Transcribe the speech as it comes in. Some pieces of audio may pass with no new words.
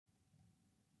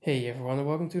Hey everyone, and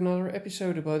welcome to another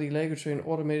episode about the LEGO Train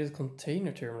Automated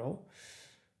Container Terminal.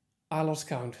 I lost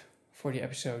count for the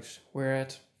episodes. We're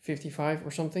at 55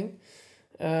 or something.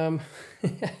 Today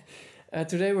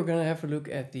we're going to have a look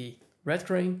at the red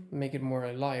crane, make it more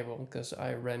reliable, because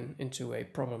I ran into a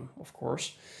problem, of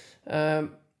course.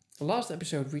 Last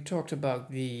episode we talked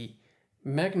about the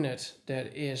magnet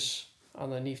that is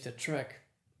underneath the track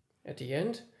at the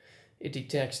end. It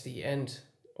detects the end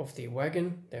of the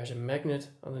wagon. There's a magnet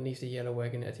underneath the yellow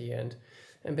wagon at the end,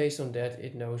 and based on that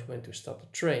it knows when to stop the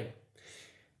train.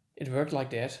 It worked like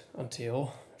that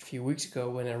until a few weeks ago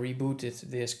when I rebooted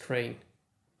this crane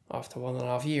after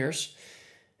 1.5 years,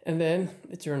 and then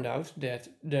it turned out that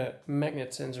the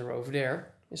magnet sensor over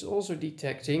there is also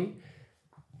detecting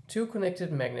two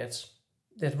connected magnets.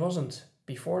 That wasn't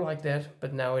before like that,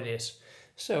 but now it is.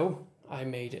 So I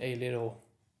made a little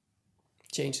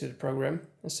change to the program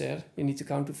and said you need to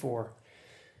count to 4.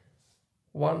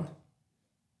 1,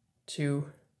 2,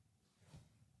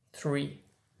 3,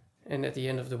 and at the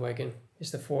end of the wagon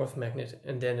is the 4th magnet,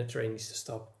 and then the train needs to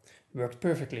stop. Worked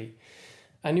perfectly.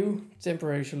 I knew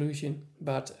temporary solution,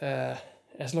 but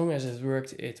as long as it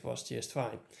worked, it was just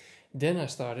fine. Then I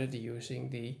started using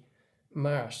the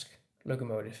Maersk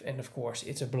locomotive, and of course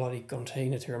it's a bloody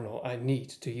container terminal. I need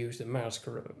to use the Maersk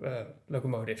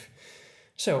locomotive.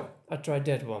 So I tried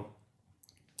that one.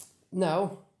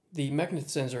 Now the magnet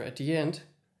sensor at the end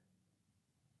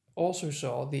also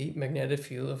saw the magnetic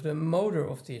field of the motor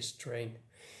of this train.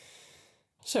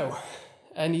 So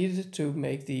I needed to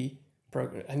make the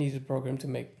program. I needed the program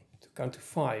to count to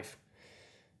 5,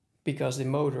 because the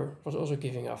motor was also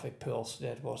giving off a pulse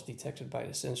that was detected by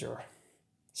the sensor.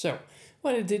 So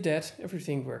when I did that,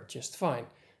 everything worked just fine.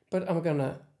 But I'm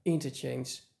gonna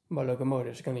interchange my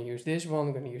locomotives. I'm going to use this one,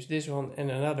 I'm going to use this one, and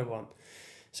another one.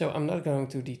 So I'm not going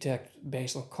to detect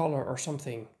based on color or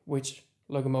something which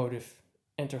locomotive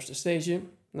enters the station.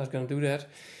 I'm not going to do that.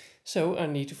 So I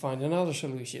need to find another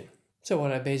solution. So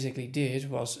what I basically did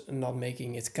was not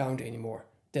making it count anymore.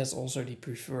 That's also the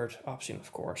preferred option,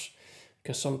 of course,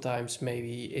 because sometimes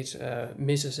maybe it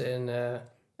misses an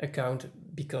count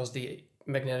because the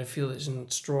magnetic field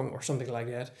isn't strong or something like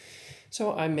that.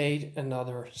 So I made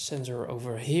another sensor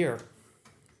over here.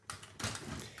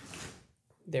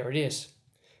 There it is.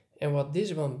 And what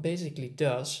this one basically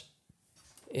does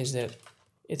is that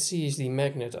it sees the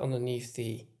magnet underneath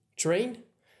the train.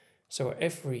 So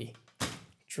every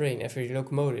train, every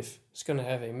locomotive is going to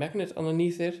have a magnet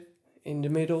underneath it in the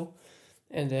middle.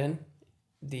 And then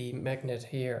the magnet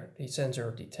here, the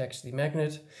sensor detects the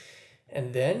magnet.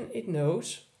 And then it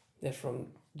knows that from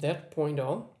that point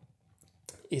on,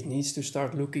 it needs to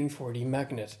start looking for the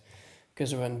magnet.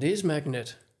 Because when this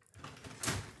magnet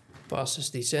passes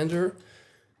the sensor,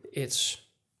 it's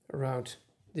around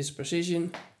this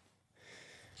position,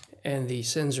 and the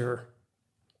sensor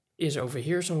is over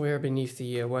here somewhere beneath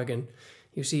the wagon.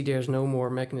 You see there's no more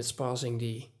magnets passing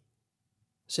the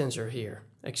sensor here,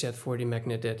 except for the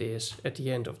magnet that is at the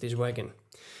end of this wagon.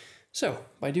 So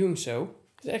by doing so,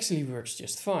 it actually works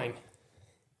just fine.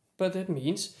 But that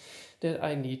means that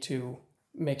I need to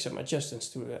make some adjustments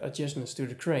to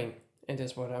the crane, and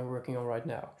that's what I'm working on right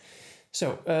now.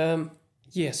 So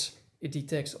yes, it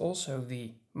detects also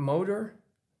the motor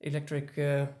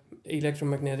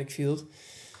electromagnetic field.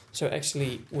 So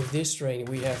actually with this train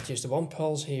we have just one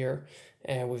pulse here,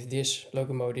 and with this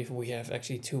locomotive we have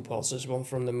actually 2 pulses, one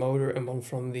from the motor and one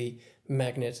from the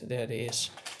magnet that is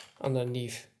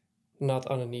underneath. Not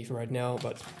underneath right now,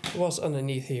 but was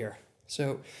underneath here.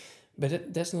 So,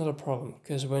 but that's not a problem,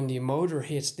 because when the motor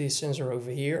hits this sensor over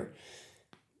here,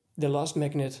 the last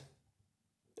magnet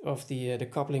of the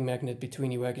coupling magnet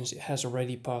between the wagons has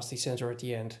already passed the sensor at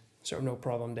the end, so no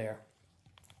problem there.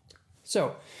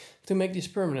 So to make this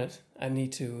permanent, I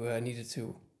needed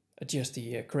to adjust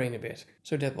the crane a bit.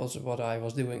 So that was what I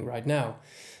was doing right now.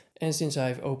 And since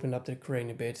I've opened up the crane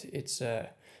a bit, it's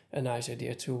a nice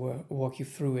idea to walk you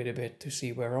through it a bit to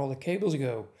see where all the cables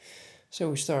go. So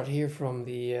we start here from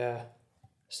the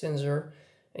sensor,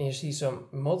 and you see some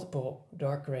multiple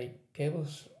dark gray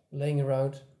cables laying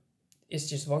around. It's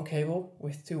just one cable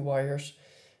with 2 wires,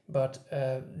 but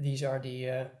these are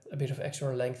a bit of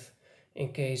extra length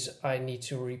in case I need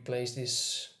to replace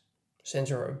this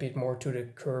sensor a bit more to the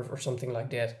curve or something like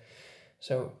that.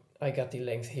 So I got the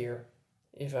length here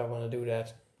if I want to do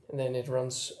that. And then it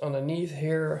runs underneath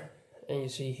here, and you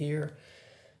see here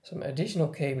some additional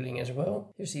cabling as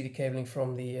well. You see the cabling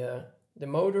from the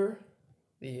motor,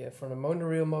 from the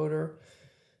monorail motor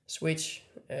switch,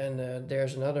 and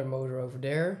there's another motor over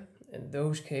there, and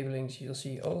those cablings you'll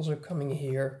see also coming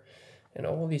here, and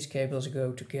all these cables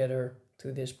go together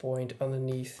to this point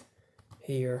underneath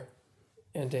here,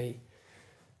 and they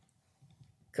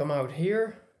come out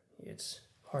here. It's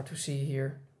hard to see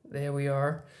here. There we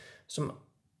are. Some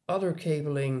other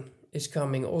cabling is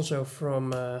coming also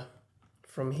from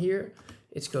here.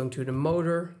 It's going to the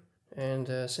motor and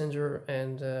sensor,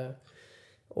 and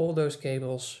all those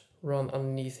cables run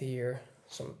underneath here.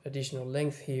 Some additional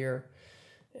length here,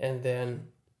 and then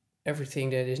everything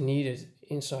that is needed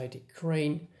inside the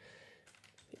crane,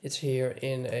 it's here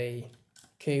in a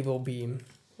cable beam,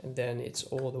 and then it's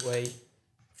all the way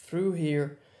through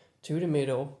here to the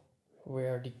middle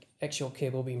where the actual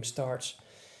cable beam starts,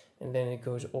 and then it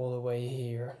goes all the way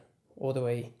here, all the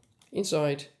way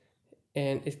inside,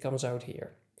 and it comes out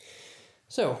here.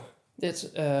 So that's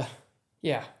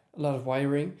yeah, a lot of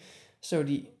wiring. So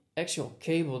the actual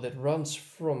cable that runs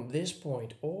from this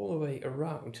point all the way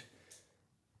around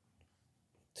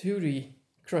to the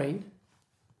crane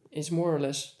is more or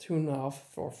less 2.5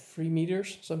 or 3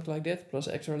 meters, something like that, plus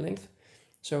extra length.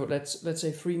 So let's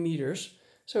say 3 meters.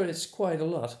 So it's quite a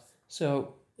lot.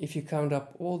 So if you count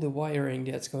up all the wiring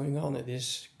that's going on in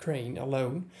this crane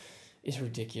alone, it's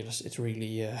ridiculous. It's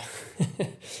really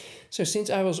so since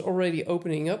I was already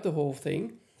opening up the whole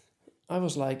thing, I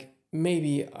was like,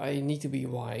 maybe I need to be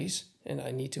wise and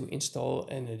I need to install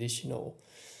an additional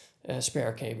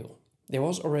spare cable. There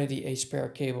was already a spare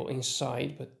cable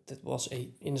inside, but that was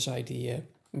inside the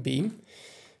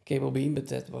cable beam, but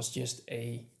that was just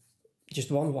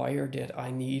one wire that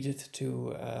I needed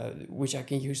to, which I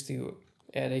can use to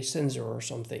add a sensor or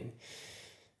something.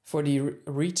 For the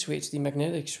reed switch, the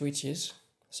magnetic switches,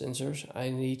 sensors, I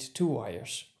need 2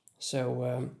 wires.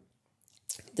 So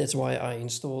that's why I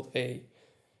installed a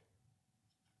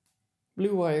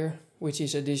blue wire, which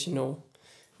is additional,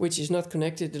 which is not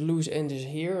connected. The loose end is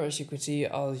here. As you can see,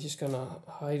 I'm just gonna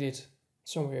hide it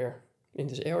somewhere in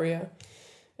this area.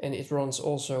 And it runs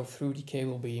also through the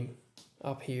cable beam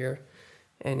up here.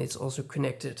 And it's also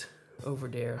connected over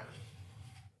there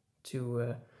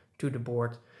to the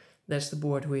board. That's the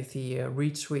board with the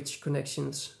reed switch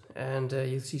connections, and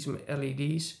you see some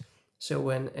LEDs. So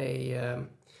when a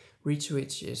reed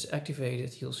switch is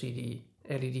activated, you'll see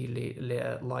the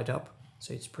LED light up.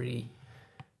 So it's pretty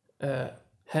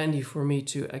handy for me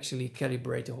to actually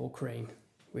calibrate the whole crane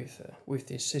with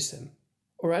this system.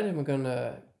 Alright, I'm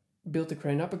gonna build the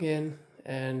crane up again,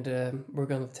 and we're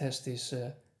gonna test this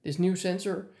new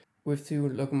sensor with 2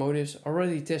 locomotives.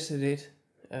 Already tested it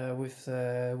with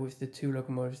the 2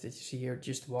 locomotives that you see here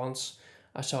just once.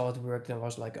 I saw it worked and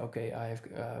was like, okay,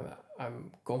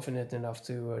 I'm confident enough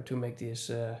to make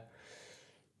this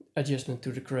adjustment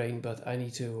to the crane, but I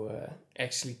need to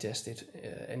actually test it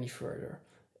any further.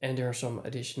 And there are some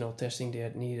additional testing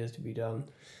that needed to be done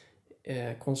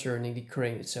concerning the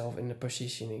crane itself and the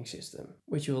positioning system,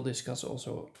 which we'll discuss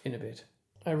also in a bit.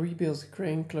 I rebuilt the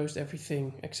crane, closed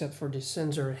everything except for this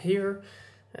sensor here,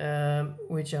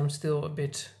 which I'm still a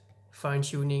bit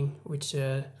fine-tuning, which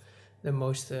the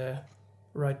most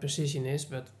right position is,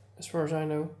 but as far as I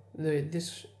know,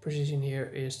 this position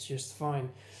here is just fine.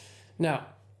 Now,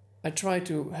 I tried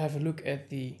to have a look at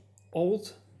the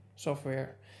old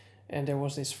software, and there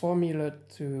was this formula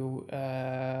to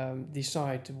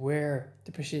decide where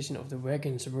the position of the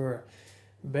wagons were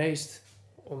based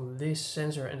on this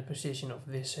sensor and the position of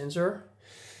this sensor.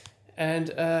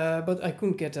 And but I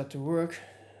couldn't get that to work.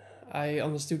 I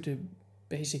understood the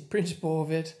basic principle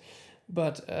of it,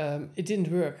 but it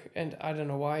didn't work, and I don't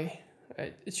know why.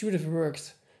 It should have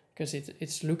worked, because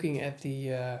it's looking at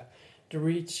the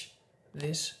reach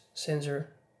this sensor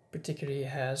particularly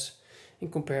has in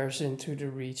comparison to the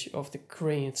reach of the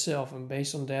crane itself, and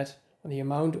based on that, on the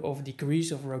amount of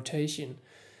degrees of rotation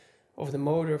of the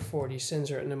motor for the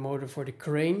sensor and the motor for the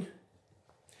crane,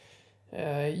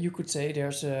 you could say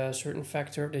there's a certain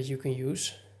factor that you can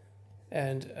use,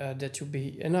 and that should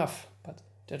be enough, but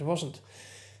that wasn't.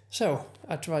 So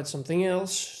I tried something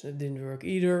else, that didn't work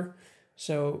either,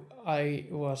 so I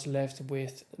was left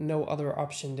with no other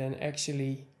option than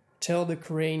actually tell the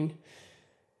crane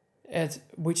at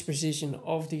which position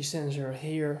of the sensor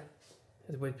here,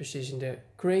 at which position the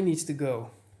crane needs to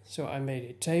go. So I made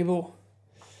a table,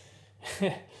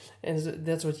 and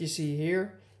that's what you see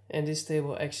here. And this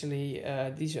table actually,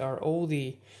 these are all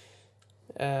the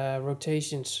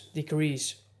rotations,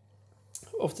 degrees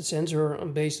of the sensor,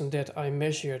 and based on that I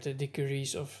measured the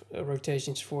degrees of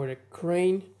rotations for the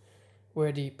crane,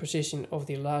 where the position of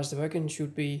the last wagon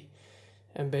should be,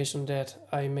 and based on that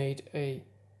I made a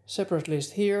separate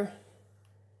list here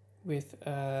with,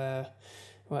 well,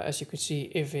 as you can see,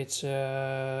 if it's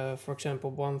for example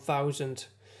 1000,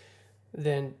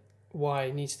 then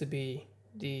Y needs to be,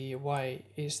 the Y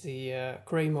is the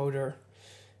crane motor,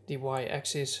 the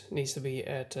y-axis needs to be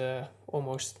at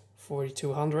almost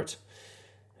 4200,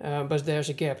 but there's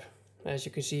a gap. As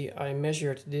you can see, I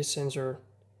measured this sensor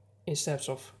in steps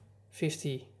of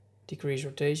 50 degrees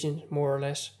rotation, more or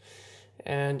less,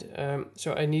 and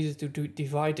so I needed to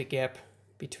divide the gap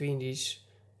between these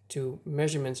two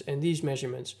measurements and these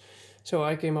measurements. So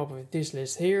I came up with this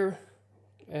list here,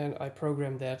 and I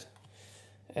programmed that,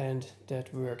 and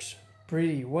that works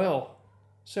pretty well.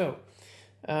 So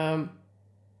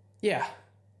yeah,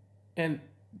 and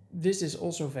this is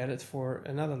also valid for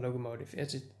another locomotive,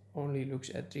 as it only looks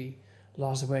at the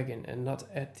last wagon and not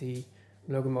at the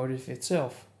locomotive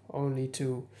itself. Only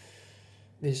to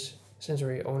this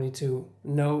sensor, only to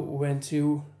know when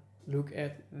to look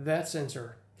at that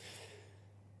sensor.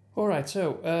 Alright,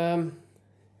 so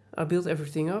I built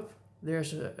everything up.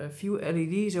 There's a few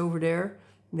LEDs over there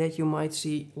that you might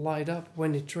see light up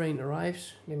when the train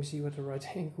arrives. Let me see what the right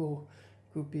angle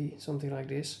could be, something like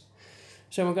this.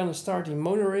 So I'm gonna start the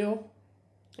monorail,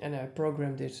 and I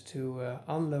programmed it to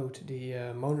unload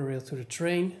the monorail to the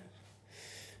train.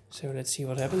 So let's see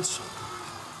what happens.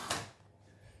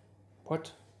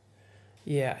 What?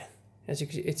 Yeah, as you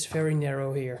can see, it's very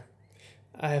narrow here.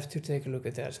 I have to take a look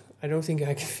at that. I don't think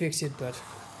I can fix it, but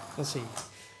let's see.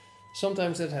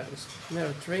 Sometimes that happens. Now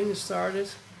the train is started,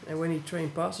 and when the train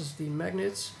passes the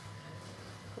magnets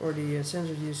or the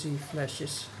sensor, you see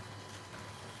flashes.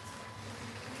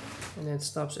 And then it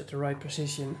stops at the right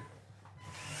position.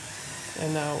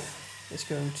 And now it's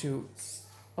going to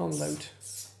unload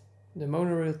the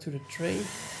monorail to the train.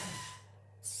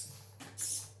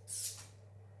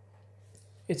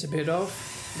 It's a bit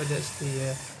off, but that's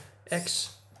the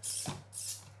X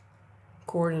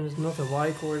coordinate, not the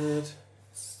Y coordinate,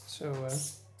 so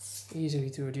easily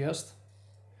to adjust.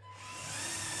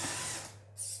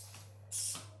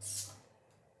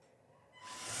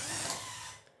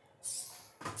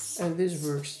 And this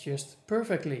works just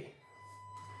perfectly.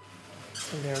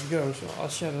 And there it goes. So I'll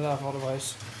shut it off,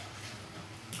 otherwise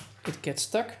it gets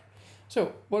stuck.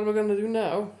 So what we're going to do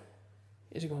now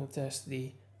is we're going to test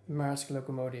the Maersk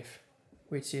locomotive,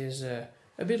 which is a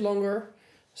bit longer,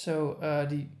 so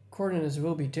the coordinates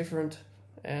will be different,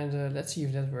 and let's see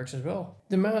if that works as well.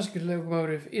 The Maersk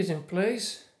locomotive is in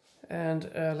place, and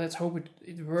let's hope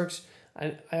it works.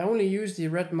 I only used the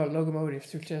red locomotive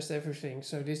to test everything,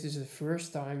 so this is the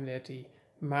first time that the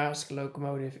Maersk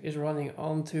locomotive is running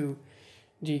onto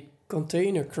the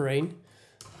container crane.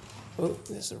 Oh,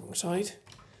 that's the wrong side.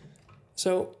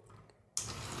 So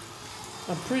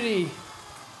I'm pretty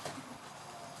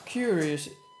curious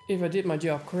if I did my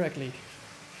job correctly.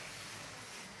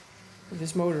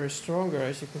 This motor is stronger,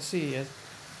 as you can see. It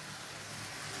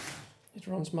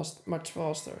runs much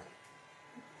faster.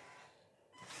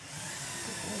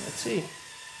 Let's see.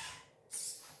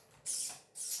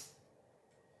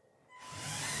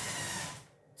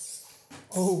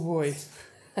 Oh boy.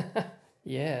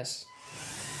 Yes.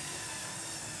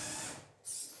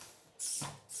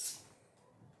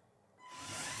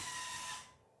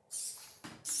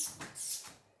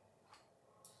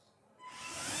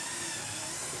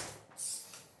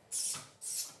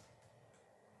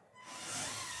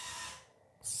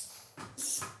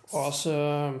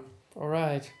 Awesome. All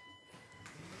right.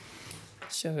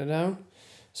 Shut it down.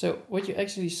 So what you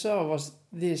actually saw was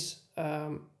this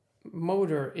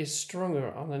motor is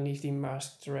stronger underneath the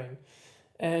Maersk terrain.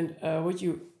 And what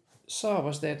you saw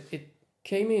was that it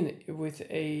came in with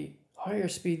a higher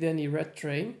speed than the red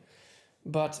train,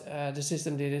 but the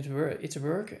system did its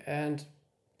work and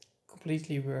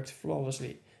completely worked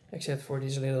flawlessly, except for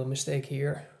this little mistake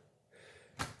here.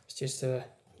 It's just a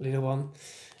little one.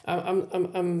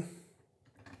 I'm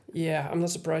not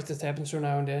surprised that happens from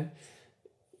now and then.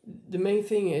 The main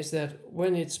thing is that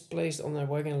when it's placed on a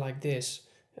wagon like this,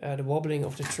 the wobbling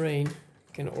of the train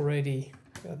can already,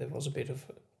 there was a bit of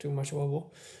too much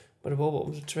wobble, but the wobble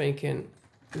of the train can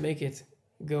make it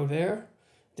go there.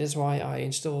 That's why I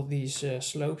installed these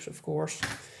slopes, of course.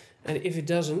 And if it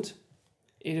doesn't,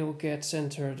 it will get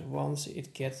centered once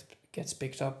it gets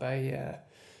picked up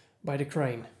by the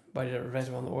crane, by the red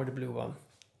one or the blue one,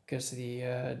 because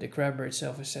the grabber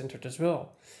itself is centered as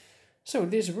well. So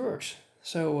this works.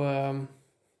 So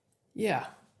yeah,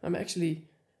 I'm actually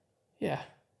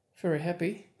very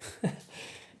happy.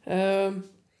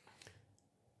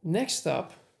 Next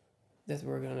up that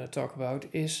we're gonna talk about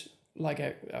is, like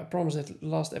I promised at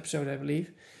last episode, I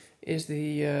believe, is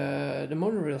the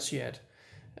monorail shed.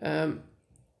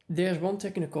 There's one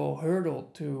technical hurdle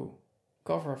to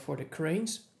cover for the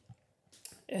cranes,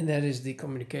 and that is the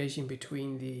communication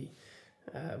between the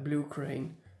blue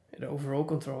crane. The overall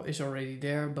control is already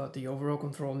there, but the overall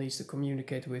control needs to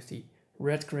communicate with the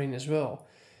red crane as well.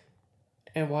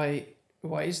 And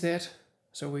why is that?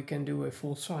 So we can do a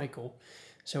full cycle.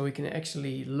 So we can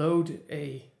actually load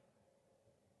a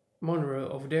monorail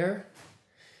over there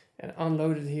and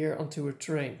unload it here onto a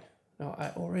train. Now I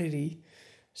already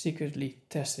secretly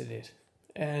tested it,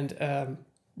 and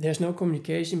there's no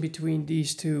communication between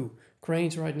these two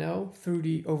cranes right now through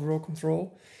the overall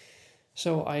control.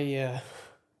 So I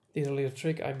did a little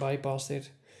trick, I bypassed it.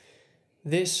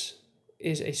 This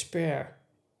is a spare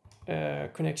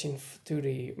connection to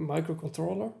the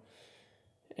microcontroller,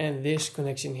 and this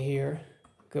connection here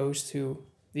goes to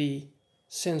the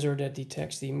sensor that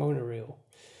detects the monorail.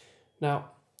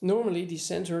 Now normally these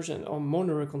sensors and on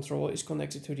monorail control is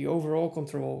connected to the overall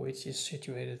control, which is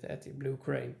situated at the blue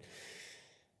crane.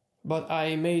 But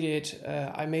I made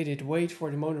it wait for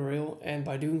the monorail, and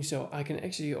by doing so I can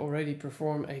actually already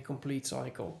perform a complete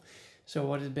cycle. So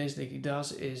what it basically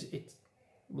does is it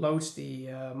loads the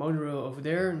monorail over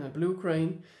there in the blue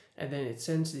crane, and then it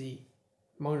sends the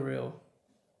monorail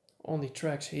on the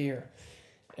tracks here.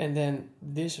 And then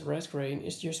this red crane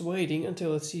is just waiting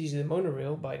until it sees the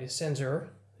monorail by the sensor,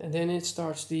 and then it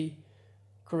starts the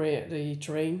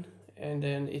train, and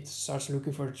then it starts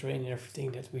looking for the train and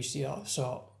everything that we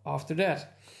saw after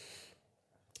that.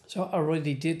 So I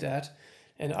already did that,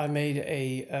 and I made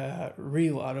a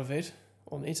reel out of it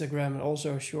on Instagram and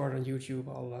also a short on YouTube.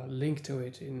 I'll link to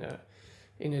it in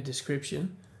the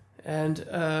description. And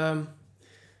the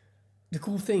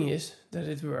cool thing is that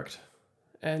it worked.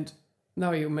 And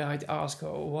now you might ask,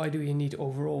 oh, why do you need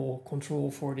overall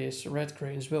control for this red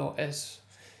crane as well? As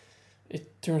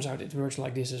it turns out it works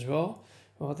like this as well.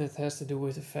 Well, that has to do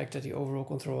with the fact that the overall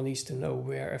control needs to know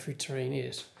where every train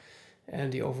is.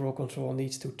 And the overall control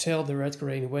needs to tell the red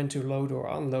crane when to load or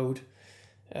unload,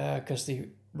 because the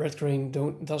red crane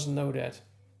doesn't know that.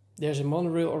 There's a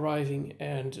monorail arriving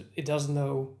and it doesn't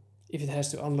know if it has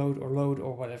to unload or load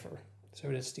or whatever. So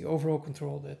that's the overall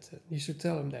control that needs to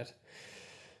tell him that.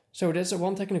 So that's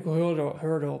one technical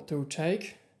hurdle to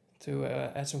take to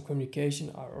add some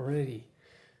communication. I already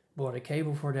bought a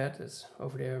cable for that. It's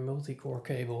over there, a multi-core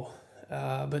cable.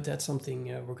 But that's something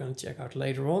we're going to check out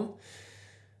later on.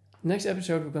 Next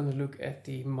episode, we're going to look at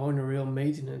the monorail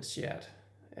maintenance shed.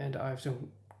 And I have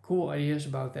some cool ideas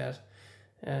about that.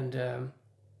 And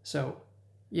so,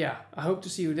 yeah, I hope to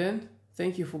see you then.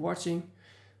 Thank you for watching.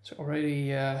 It's already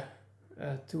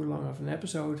too long of an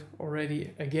episode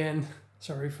already again.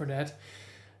 Sorry for that.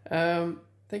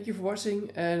 Thank you for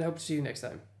watching and hope to see you next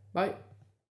time. Bye.